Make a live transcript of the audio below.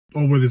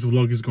or where this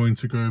vlog is going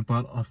to go,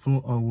 but I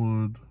thought I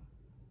would...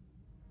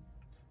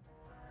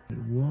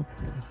 What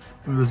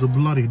the... Oh, there's a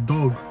bloody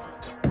dog.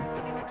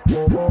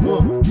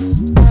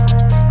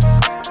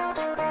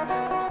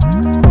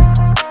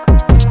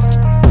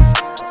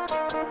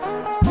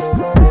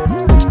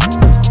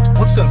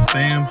 What's up,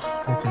 fam?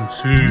 Welcome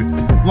to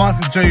Life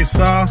with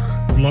JSR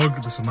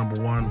vlog. This is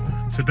number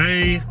 1.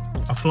 Today,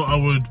 I thought I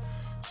would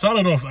start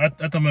it off.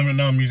 At the moment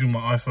now, I'm using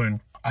my iPhone.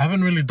 I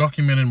haven't really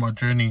documented my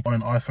journey on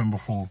an iPhone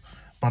before,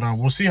 but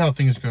we'll see how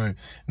things go.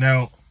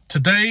 Now,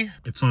 today,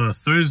 it's on a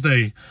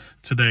Thursday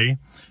today,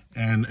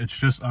 and it's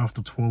just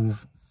after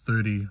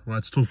 12:30, right?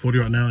 It's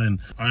 12:40 right now, and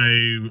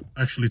I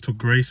actually took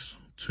Grace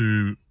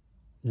to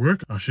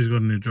work. She's got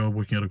a new job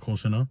working at a call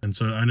center, and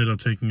so I ended up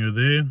taking her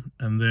there,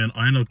 and then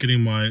I ended up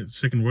getting my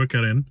second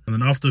workout in, and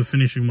then after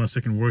finishing my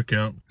second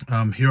workout,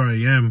 here I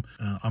am.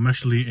 I'm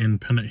actually in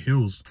Pennant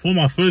Hills for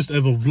my first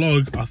ever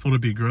vlog. I thought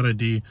it'd be a great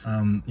idea,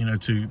 you know,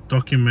 to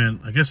document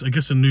I guess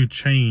a new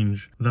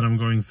change that I'm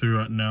going through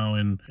right now.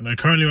 And you know,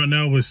 currently right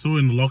now we're still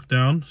in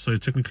lockdown, so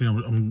technically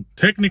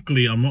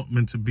I'm not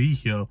meant to be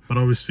here, but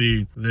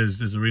obviously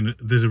there's a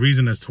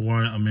reason as to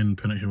why I'm in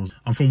Pennant Hills.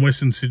 I'm from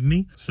Western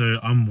Sydney, so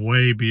I'm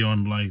way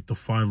beyond like the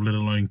 5 let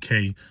alone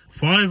 10k.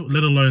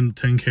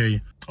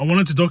 I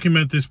wanted to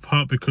document this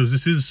part because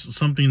this is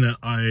something that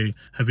I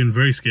have been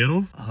very scared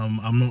of.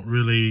 I'm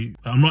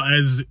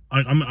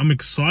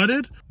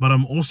excited, but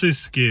I'm also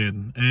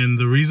scared. And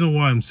the reason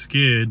why I'm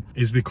scared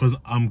is because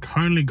I'm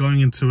currently going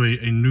into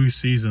a new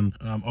season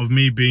of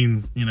me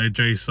being, you know,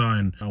 JSR.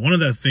 And one of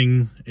that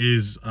thing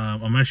is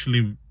I'm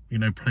actually, you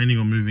know, planning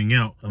on moving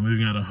out. I'm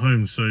moving out of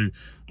home. So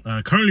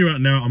currently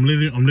right now I'm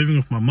living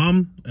with my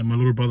mum and my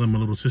little brother and my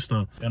little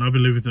sister, and I've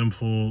been living with them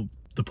for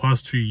the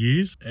past 2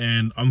 years,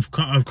 and I've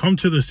come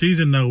to the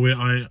season now where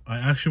I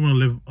actually want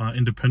to live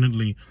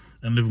independently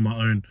and live on my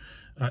own.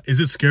 Is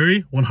it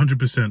scary?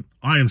 100%.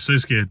 I am so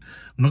scared.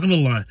 I'm not gonna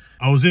lie.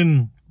 I was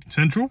in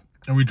Central,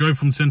 and we drove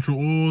from Central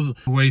all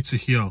the way to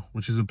here,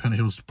 which is in Pennant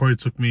Hills. It probably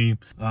took me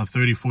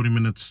 30-40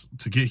 minutes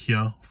to get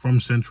here from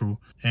Central.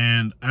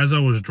 And as I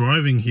was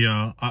driving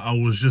here, I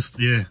was just,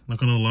 yeah, not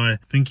gonna lie,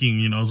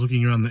 thinking, you know, I was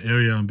looking around the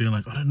area and being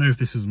like, I don't know if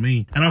this is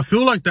me. And I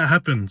feel like that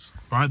happens,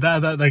 right?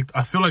 Like,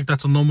 I feel like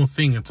that's a normal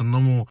thing. It's a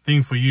normal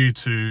thing for you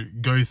to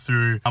go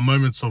through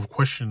moments of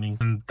questioning.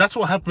 And that's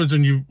what happens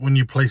when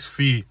you place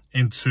fear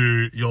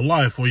into your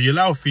life, or you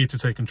allow fear to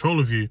take control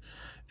of you.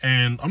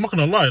 And I'm not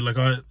gonna lie, like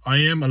I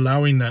am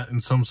allowing that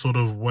in some sort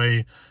of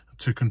way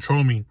to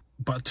control me.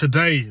 But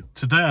today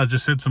I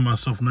just said to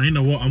myself, no, you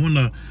know what, I'm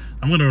gonna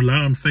rely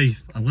on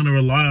faith. I'm gonna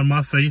rely on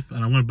my faith,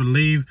 and I'm gonna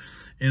believe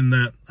in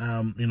that.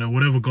 You know,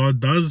 whatever God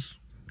does,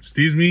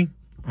 steers me,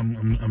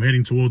 I'm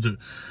heading towards it.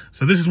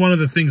 So this is one of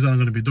the things that I'm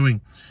gonna be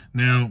doing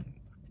now.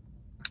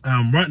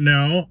 Right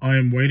now I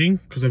am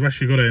waiting because I've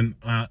actually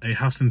got a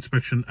house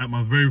inspection at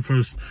my very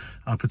first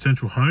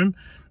potential home.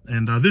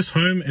 And this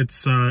home,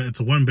 it's a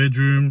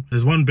 1-bedroom.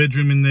 There's 1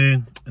 bedroom in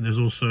there, and there's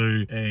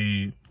also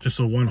just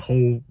a 1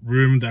 whole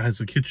room that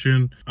has a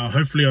kitchen.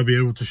 Hopefully I'll be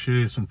able to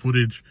share some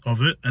footage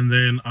of it. And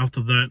then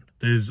after that,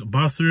 there's a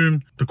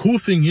bathroom. The cool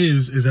thing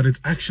is that it's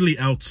actually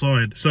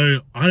outside. So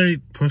I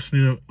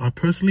personally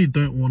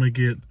don't want to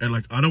get I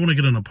don't want to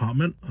get an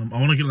apartment. I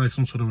want to get like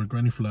some sort of a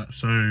granny flat.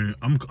 So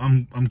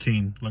I'm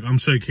keen. Like, I'm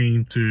so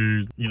keen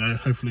to, you know,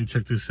 hopefully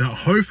check this out.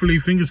 Hopefully,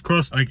 fingers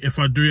crossed, like if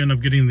I do end up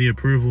getting the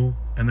approval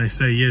and they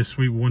say, yes,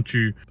 we want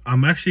you,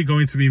 I'm actually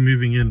going to be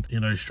moving in, you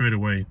know, straight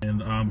away.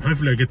 And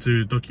hopefully I get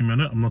to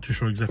document it. I'm not too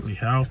sure exactly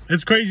how.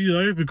 It's crazy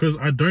though, because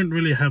I don't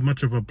really have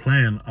much of a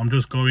plan. I'm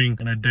just going,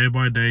 you know, day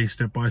by day,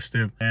 step by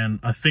step. And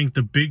I think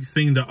the big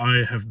thing that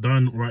I have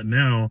done right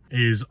now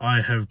is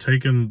I have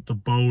taken the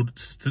bold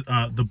step,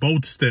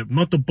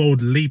 not the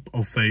bold leap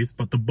of faith,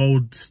 but the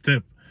bold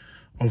step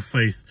of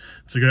faith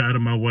to go out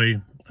of my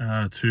way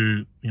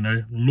to, you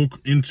know, look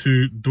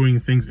into doing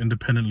things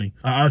independently.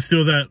 I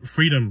feel that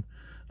freedom.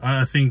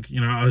 I think,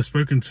 you know, I've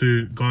spoken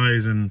to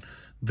guys and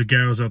the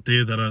gals out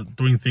there that are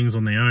doing things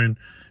on their own,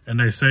 and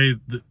they say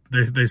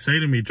they say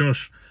to me,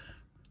 Josh,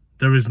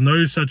 there is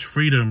no such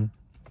freedom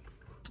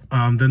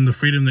than the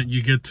freedom that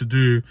you get to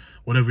do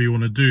whatever you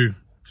want to do,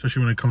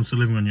 especially when it comes to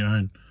living on your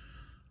own.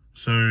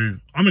 So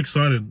I'm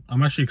excited.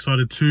 I'm actually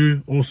excited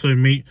to also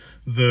meet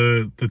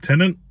the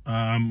tenant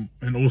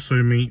and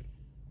also meet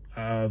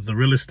the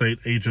real estate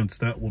agents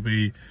that will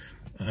be,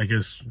 I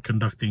guess,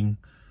 conducting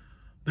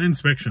the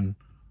inspection.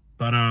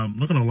 But I'm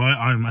not gonna lie,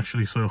 I'm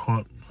actually so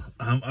hot.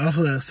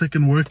 After that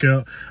second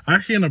workout, I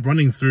actually ended up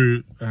running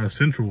through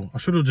Central. I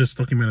should have just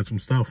documented some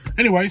stuff.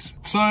 Anyways,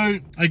 so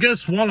I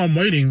guess while I'm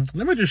waiting,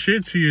 let me just share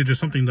to you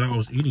just something that I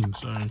was eating.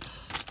 So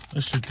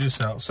let's check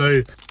this out.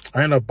 So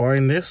I ended up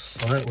buying this,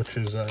 right, which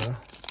is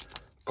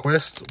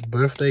Quest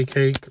birthday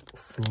cake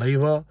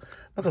flavor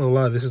Not gonna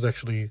lie, this is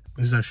actually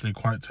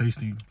quite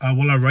tasty.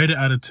 Will I rate it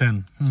out of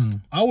 10?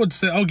 I would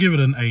say I'll give it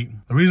an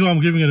 8. The reason why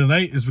I'm giving it an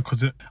 8 is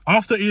because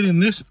after eating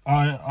this,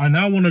 I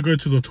now want to go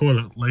to the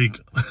toilet, like,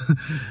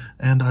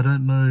 and I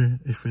don't know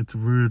if it's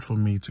rude for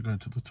me to go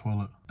to the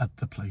toilet at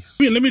the place.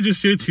 Let me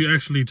just share to you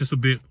actually just a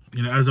bit.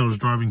 You know, as I was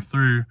driving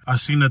through, I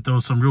seen that there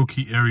was some real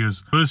key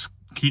areas. First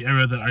key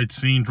area that I'd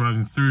seen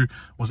driving through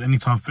was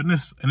Anytime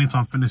Fitness.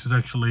 Anytime Fitness is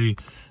actually,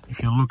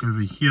 if you look over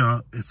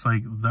here, it's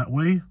like that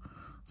way.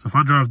 So if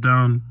I drive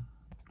down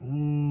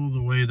all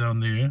the way down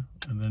there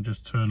and then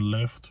just turn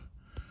left,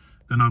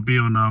 then I'll be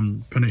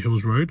on Pennant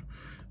Hills Road.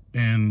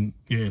 And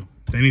yeah,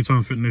 the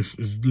Anytime Fitness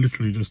is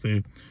literally just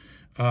there.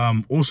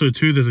 Also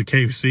too, there's a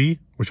KFC,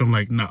 which I'm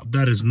like, nah,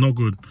 that is not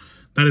good.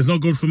 That is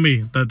not good for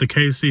me. That the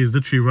KFC is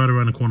literally right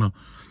around the corner.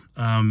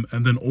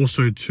 And then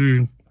also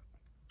too,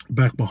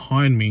 back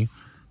behind me,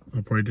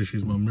 I'll probably just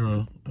use my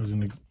mirror as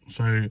an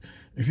so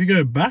if you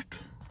go back,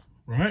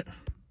 right?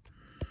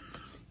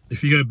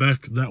 If you go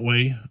back that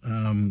way,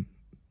 I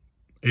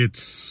think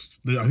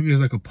there's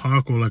like a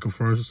park or like a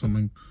forest or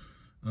something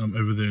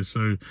over there.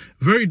 So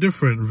very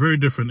different, very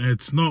different.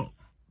 It's not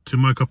to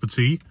my cup of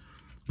tea,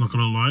 not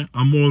gonna lie.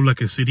 I'm more of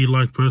like a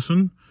city-like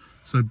person.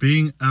 So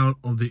being out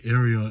of the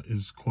area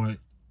is quite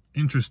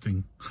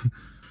interesting.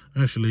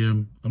 Actually,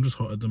 I'm just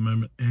hot at the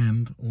moment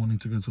and wanting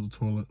to go to the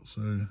toilet.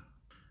 So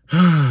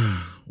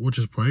we'll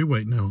just pray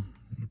wait now.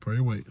 Pray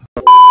wait.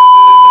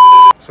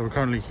 So we're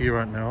currently here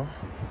right now.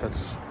 That's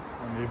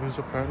our neighbors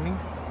apparently.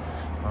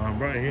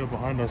 Right here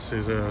behind us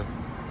is a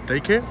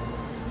daycare.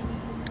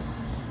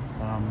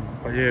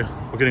 But yeah,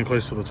 we're getting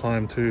close to the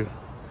time too.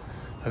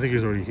 I think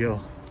he's already here.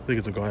 I think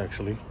it's a guy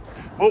actually.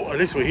 Oh, at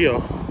least we're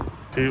here.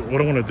 See, what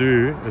I want to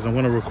do is I'm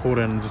going to record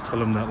it and just tell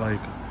him that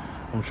like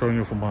I'm showing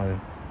it for my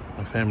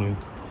family.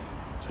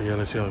 So yeah,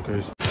 let's see how it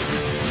goes.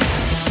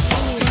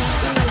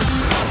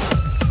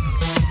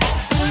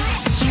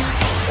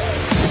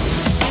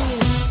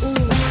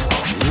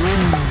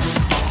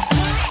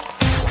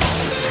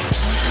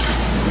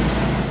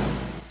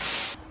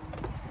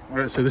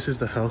 Alright, so this is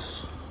the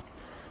house.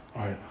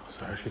 Alright,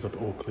 so I actually got the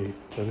all clear.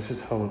 So this is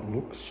how it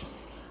looks.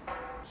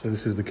 So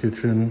this is the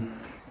kitchen,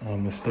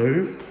 the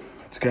stove,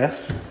 it's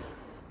gas.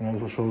 And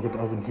for sure we've got the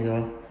oven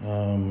here.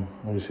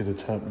 Obviously the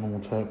tap, normal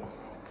tap.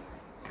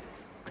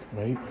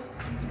 Right.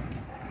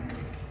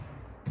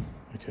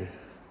 Okay,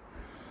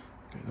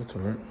 that's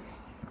alright.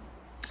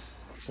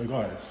 So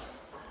guys,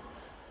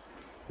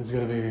 this is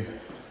gonna be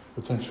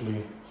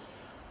potentially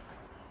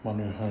my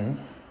new home.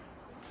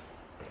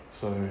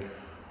 So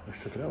let's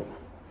check it out.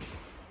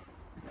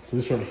 So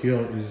this right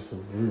here is the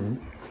room.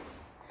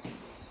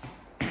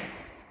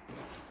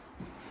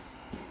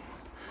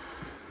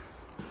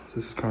 So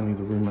this is currently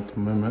the room at the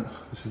moment.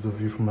 This is the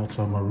view from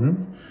outside my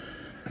room.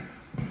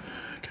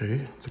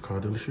 Okay, it's a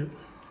car dealership.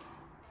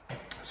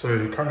 So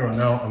currently right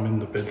now I'm in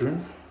the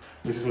bedroom.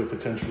 This is where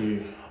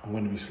potentially I'm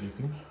going to be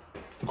sleeping.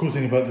 The cool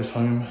thing about this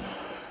home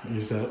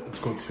is that it's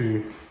got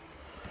two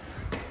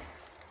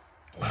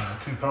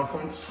power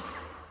points.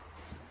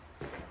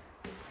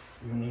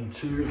 You need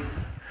two.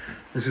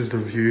 This is the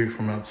view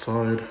from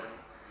outside.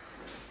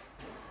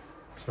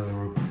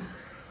 So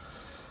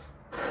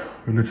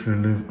we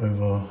literally live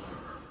over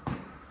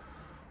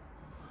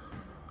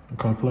a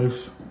car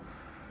place.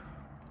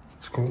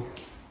 It's cool.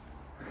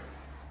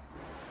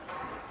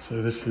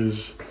 So this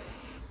is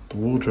the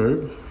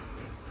wardrobe.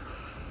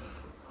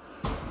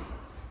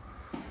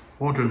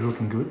 Wardrobe's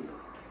looking good.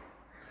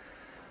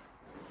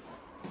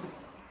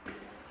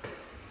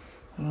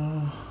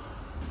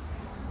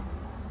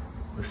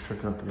 Let's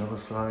check out the other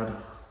side.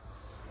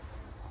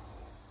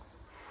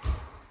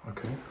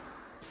 Okay.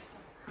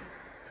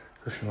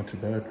 Actually not too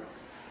bad.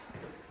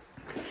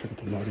 Let's check out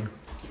the lighting.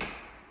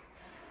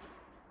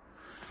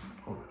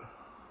 Oh yeah.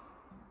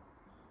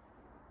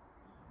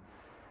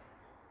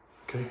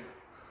 Okay.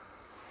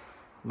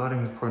 Lighting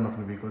is probably not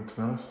going to be good, to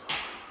be honest.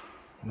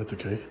 That's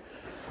okay.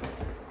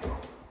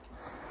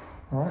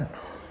 Alright.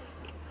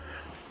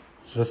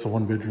 So that's the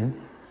one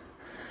bedroom.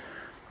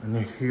 And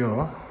then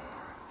here,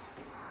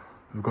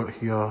 we've got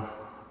here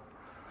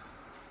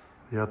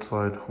the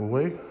outside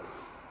hallway,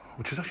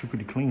 which is actually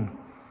pretty clean.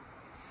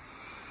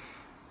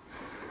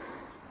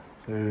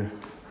 So,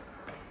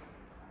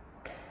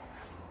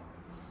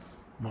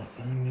 my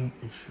only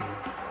issue,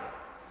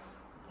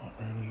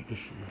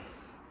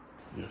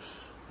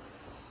 yes.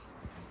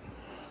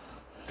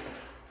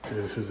 Okay,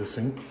 this is the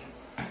sink.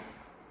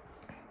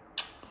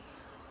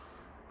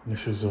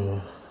 This is,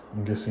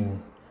 I'm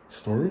guessing,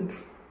 storage.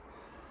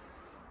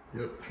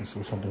 Yep, I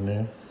saw something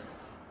there.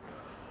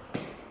 I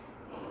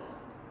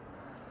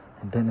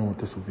don't know what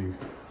this will be.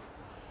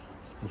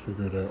 Let's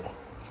figure it out.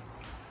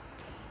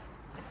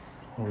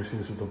 Obviously,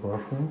 this is the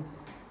bathroom.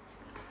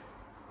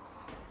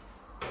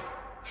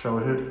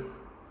 Shower head.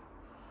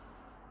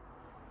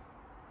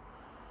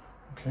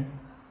 Okay.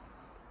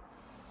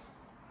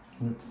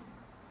 Yep.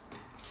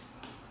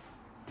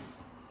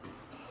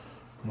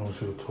 And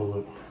obviously the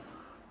toilet.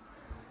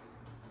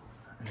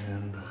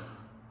 And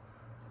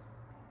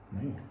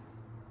me.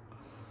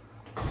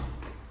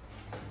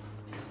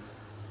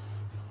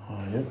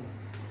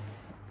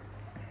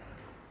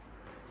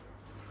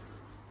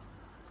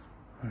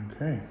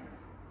 Okay.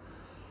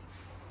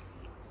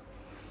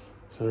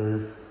 So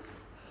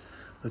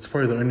that's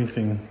probably the only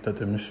thing that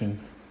they're missing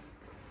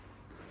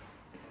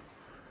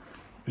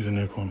is an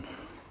aircon.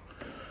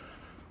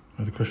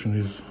 Now the question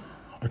is,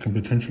 I can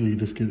potentially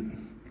just get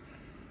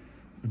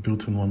a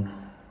built-in one.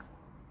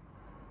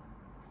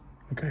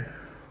 Okay.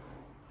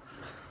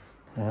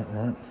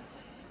 Right.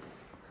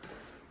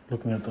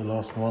 Looking at the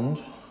last ones.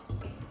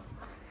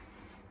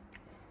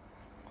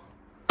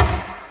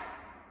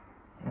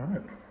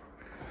 Alright.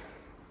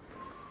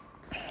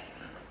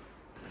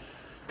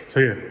 So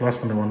yeah,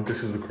 last one.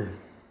 This is the crew.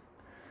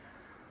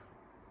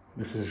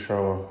 This is a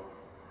shower.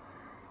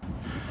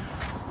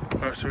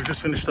 Alright, so we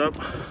just finished up.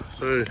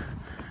 So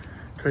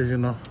crazy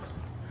enough,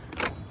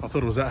 I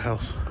thought it was that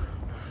house,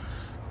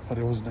 but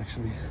it wasn't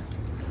actually.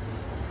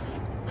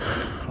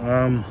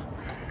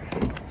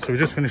 So we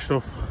just finished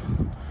off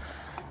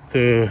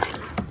the.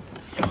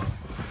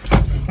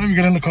 Let me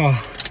get in the car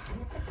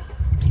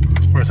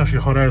where it's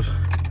actually hot as.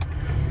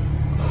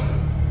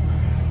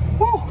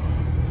 Woo!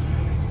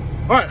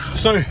 Alright,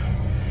 so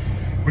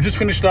we just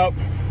finished up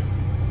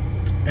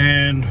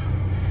and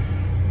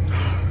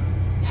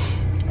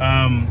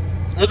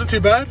it wasn't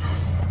too bad.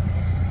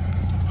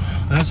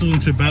 The house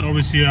wasn't too bad.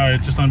 Obviously, I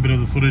just done a bit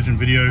of the footage and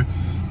video.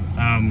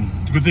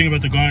 The good thing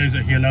about the guy is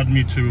that he allowed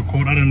me to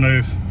record. I don't know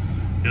if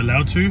you're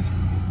allowed to,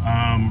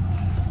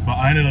 but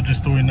I ended up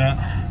just doing that.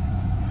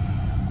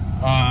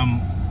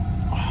 I'm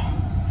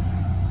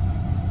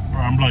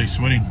bloody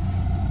sweating.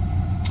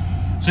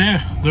 So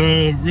yeah,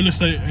 the real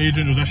estate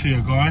agent was actually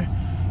a guy.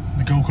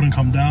 The girl couldn't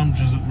come down,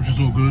 which is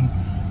all good.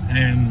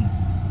 And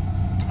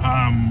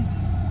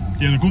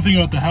yeah, the good thing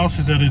about the house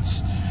is that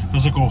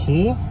there's like a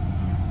hall,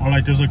 or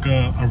like there's like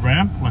a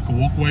ramp, like a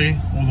walkway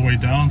all the way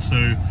down.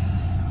 So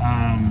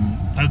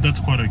that's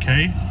quite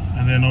okay.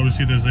 And then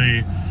obviously there's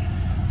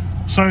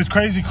so it's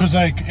crazy because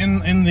like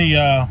in the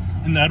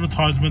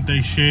advertisement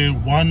they share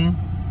one.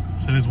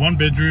 So there's one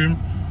bedroom,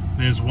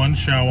 there's one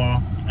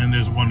shower, and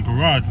there's one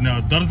garage. Now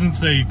it doesn't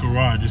say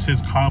garage, it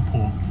says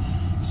carport.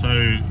 So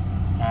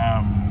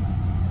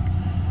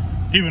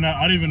even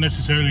I don't even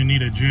necessarily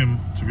need a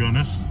gym, to be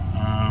honest.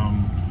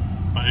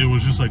 But it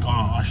was just like, oh,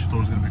 I actually thought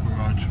it was gonna be a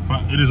garage,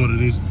 but it is what it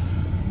is.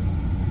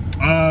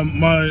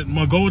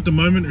 My goal at the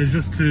moment is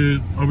just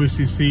to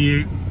obviously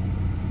see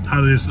how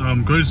this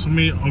goes for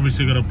me.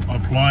 Obviously gotta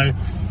apply.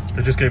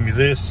 They just gave me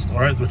this, all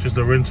right, which is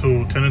the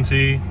rental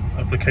tenancy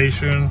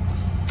application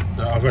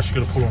that I've actually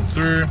got to put on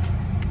through.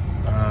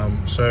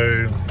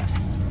 So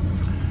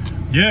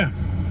yeah,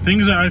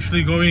 things are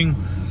actually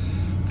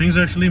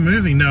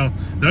moving now.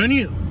 The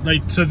only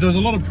so there's a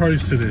lot of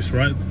pros to this,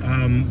 right?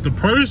 The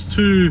pros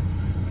to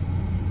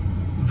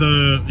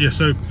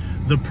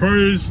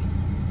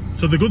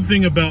so the good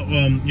thing about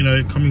you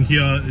know, coming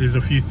here is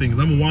a few things.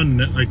 Number one,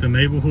 like the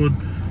neighborhood,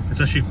 it's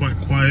actually quite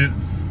quiet.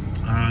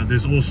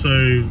 There's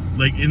also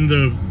like I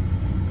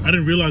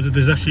didn't realize that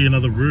there's actually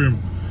another room.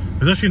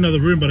 There's actually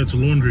another room, but it's a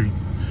laundry.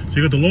 So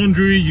you got the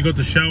laundry, you got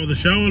the shower. The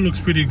shower looks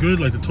pretty good,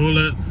 like the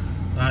toilet.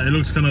 It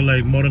looks kind of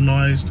like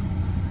modernized.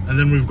 And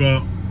then we've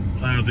got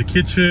the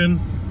kitchen.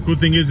 Good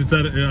thing is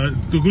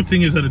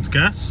that it's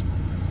gas.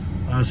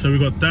 So we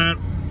got that.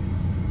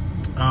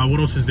 What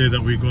else is there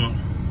that we got?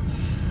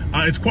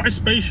 It's quite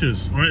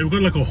spacious, right? We've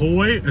got like a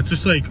hallway. It's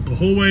just like the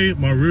hallway,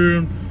 my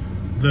room,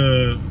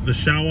 the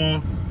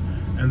shower,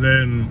 and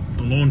then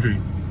the laundry.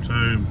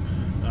 So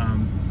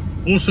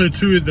also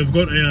too, they've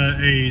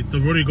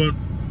already got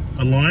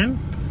a line,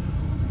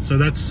 so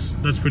that's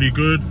pretty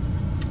good.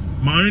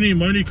 My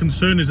only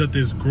concern is that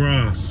there's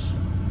grass.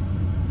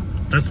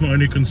 That's my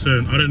only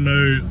concern. I don't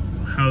know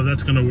how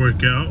that's gonna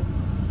work out.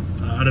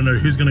 I don't know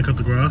who's gonna cut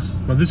the grass,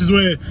 but this is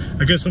where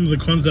I guess some of the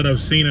cons that I've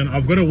seen, and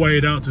I've got to weigh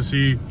it out to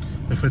see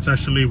if it's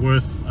actually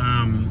worth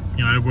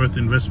you know, worth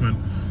investment.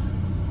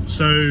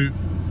 So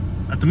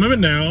at the moment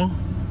now,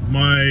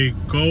 my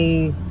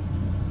goal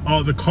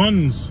are the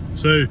cons.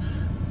 So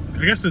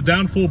I guess the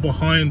downfall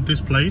behind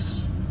this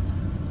place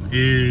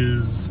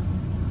is,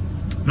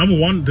 number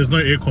one, there's no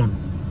aircon.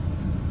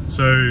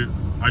 So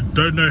I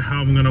don't know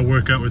how I'm gonna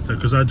work out with that,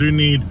 because I do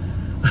need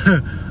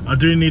I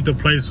do need the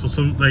place for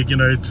some, like, you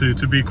know,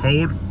 to be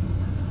cold.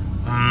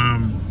 Yeah,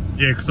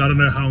 because I don't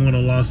know how I'm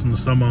gonna last in the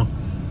summer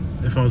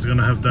if I was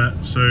gonna have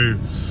that. So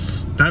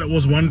that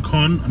was one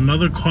con.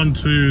 Another con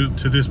to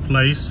this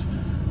place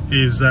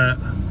is that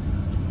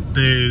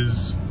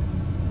there's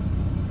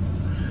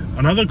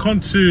another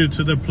con to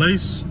the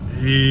place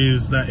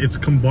is that it's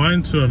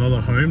combined to another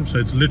home. So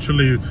it's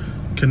literally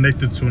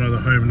connected to another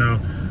home. Now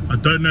I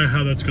don't know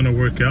how that's gonna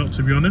work out,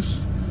 to be honest.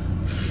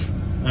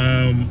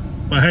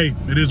 But hey,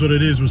 it is what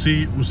it is. We'll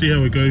see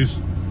how it goes.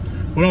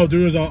 What I'll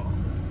do is I'll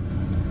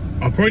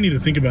probably need to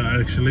think about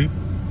it, actually.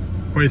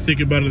 Probably think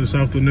about it this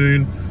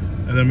afternoon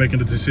and then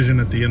making a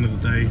decision at the end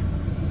of the day.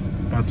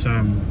 But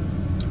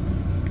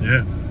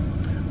yeah.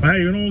 But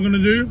hey, you know what we're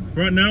gonna do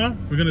right now?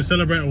 We're gonna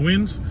celebrate our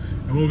wins.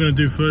 And what we're gonna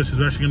do first is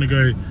we're actually gonna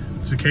go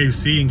to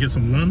KFC and get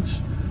some lunch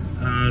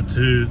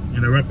to,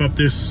 you know, wrap up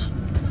this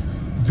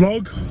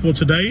vlog for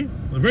today.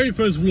 The very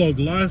first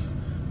vlog, live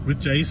with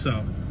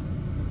JSR.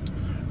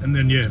 And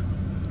then yeah,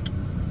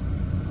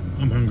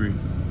 I'm hungry.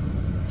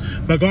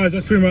 But guys,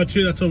 that's pretty much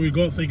it. That's all we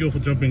got. Thank you all for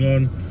jumping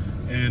on,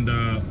 and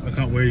I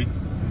can't wait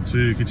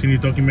to continue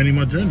documenting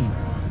my journey.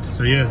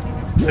 So yeah,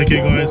 take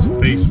care guys,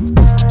 peace.